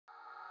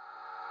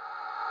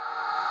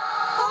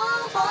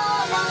It's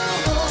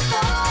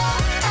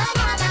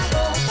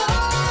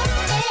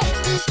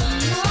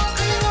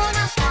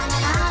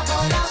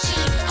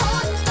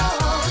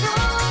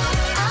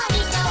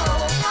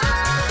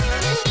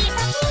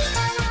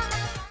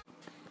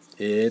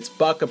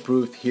Baka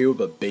Proof here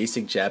with a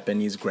basic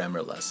Japanese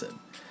grammar lesson.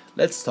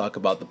 Let's talk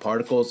about the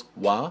particles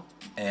wa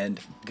and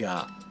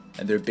ga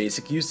and their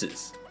basic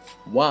uses.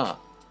 Wa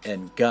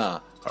and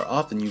ga are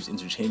often used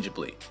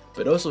interchangeably,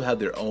 but also have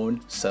their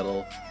own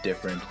subtle,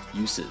 different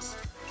uses.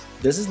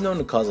 This is known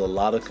to cause a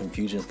lot of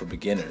confusion for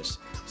beginners,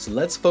 so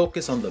let's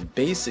focus on the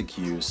basic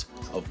use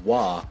of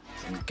wa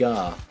and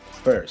ga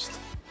first.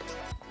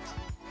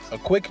 A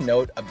quick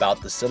note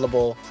about the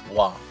syllable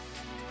wa.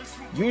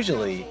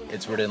 Usually,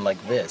 it's written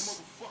like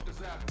this,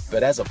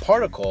 but as a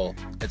particle,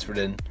 it's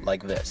written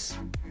like this.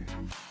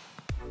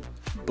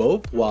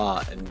 Both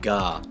wa and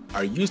ga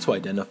are used to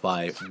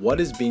identify what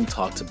is being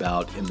talked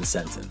about in the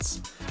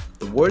sentence.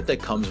 The word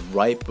that comes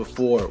right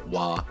before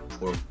wa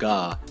or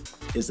ga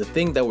is the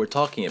thing that we're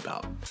talking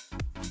about.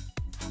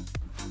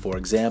 For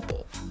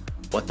example,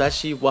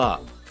 watashi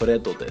wa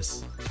Fredo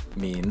desu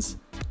means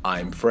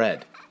I'm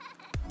Fred.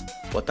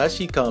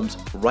 Watashi comes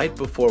right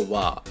before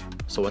wa,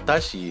 so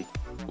watashi,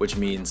 which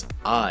means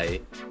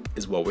I,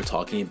 is what we're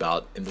talking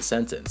about in the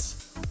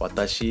sentence.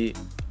 Watashi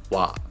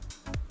wa.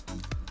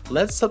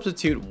 Let's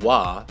substitute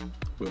wa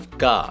with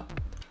ga.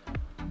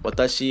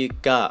 Watashi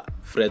ga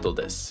Fredo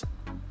desu.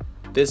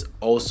 This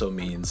also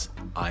means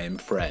I am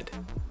Fred.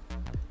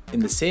 In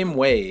the same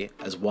way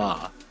as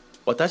wa,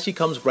 watashi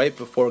comes right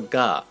before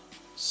ga,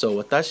 so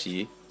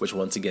watashi, which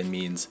once again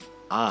means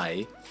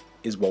I,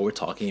 is what we're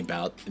talking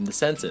about in the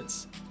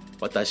sentence.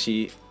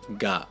 Watashi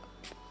ga.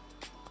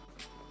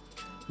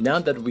 Now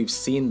that we've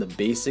seen the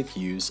basic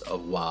use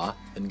of wa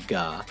and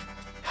ga,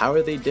 how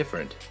are they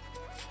different?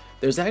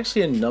 There's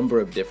actually a number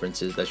of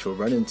differences that you'll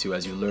run into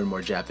as you learn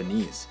more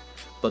Japanese,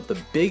 but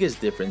the biggest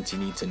difference you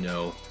need to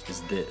know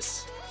is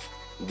this.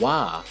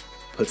 Wa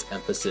puts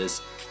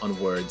emphasis on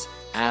words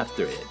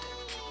after it,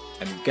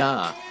 and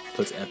ga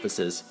puts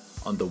emphasis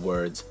on the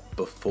words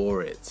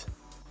before it.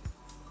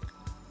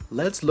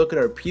 Let's look at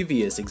our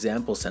previous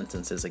example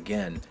sentences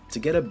again to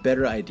get a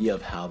better idea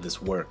of how this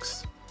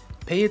works.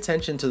 Pay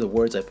attention to the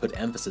words I put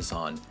emphasis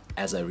on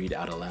as I read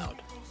out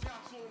aloud.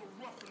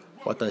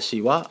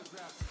 Watashi wa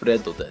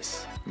Fredo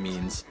desu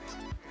means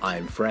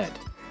I'm Fred.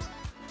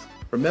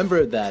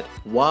 Remember that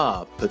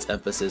wa puts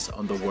emphasis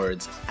on the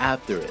words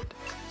after it,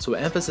 so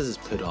emphasis is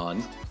put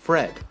on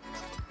Fred.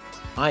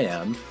 I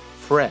am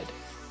Fred.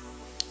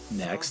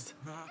 Next,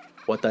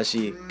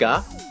 watashi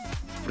ga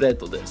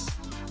Fredo desu.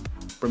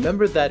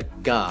 Remember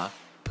that ga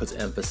puts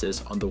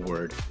emphasis on the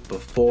word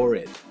before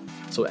it,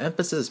 so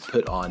emphasis is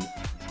put on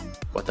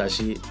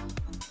watashi,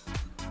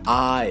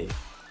 I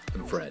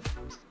am Fred.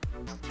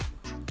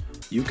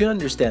 You can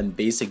understand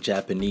basic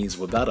Japanese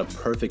without a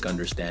perfect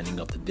understanding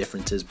of the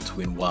differences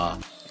between wa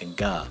and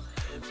ga,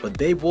 but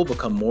they will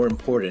become more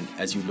important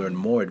as you learn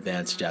more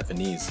advanced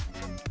Japanese.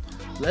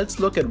 Let's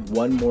look at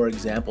one more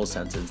example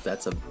sentence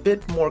that's a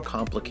bit more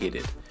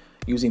complicated,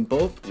 using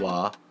both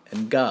wa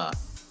and ga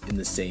in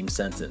the same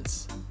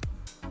sentence.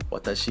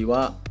 Watashi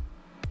wa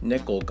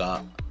neko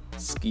ga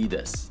suki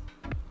desu.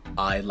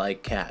 I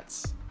like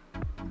cats.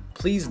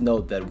 Please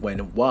note that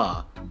when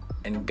wa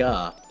and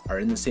ga are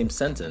in the same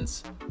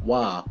sentence,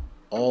 wa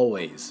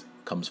always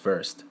comes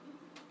first.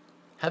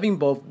 Having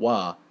both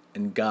wa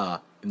and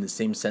ga in the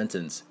same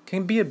sentence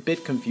can be a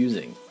bit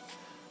confusing.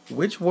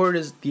 Which word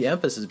is the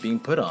emphasis being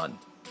put on?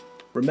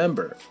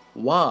 Remember,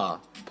 wa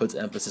puts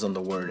emphasis on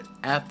the word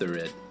after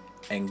it,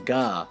 and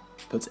ga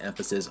puts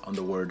emphasis on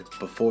the word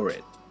before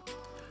it.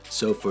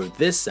 So for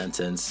this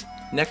sentence,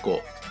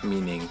 neko,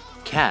 meaning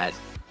cat,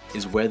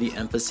 is where the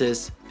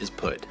emphasis is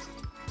put.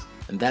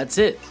 And that's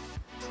it.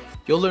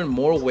 You'll learn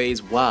more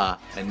ways wa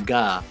and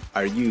ga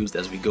are used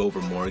as we go over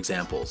more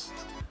examples.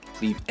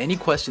 Leave any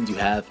questions you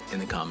have in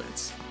the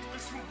comments.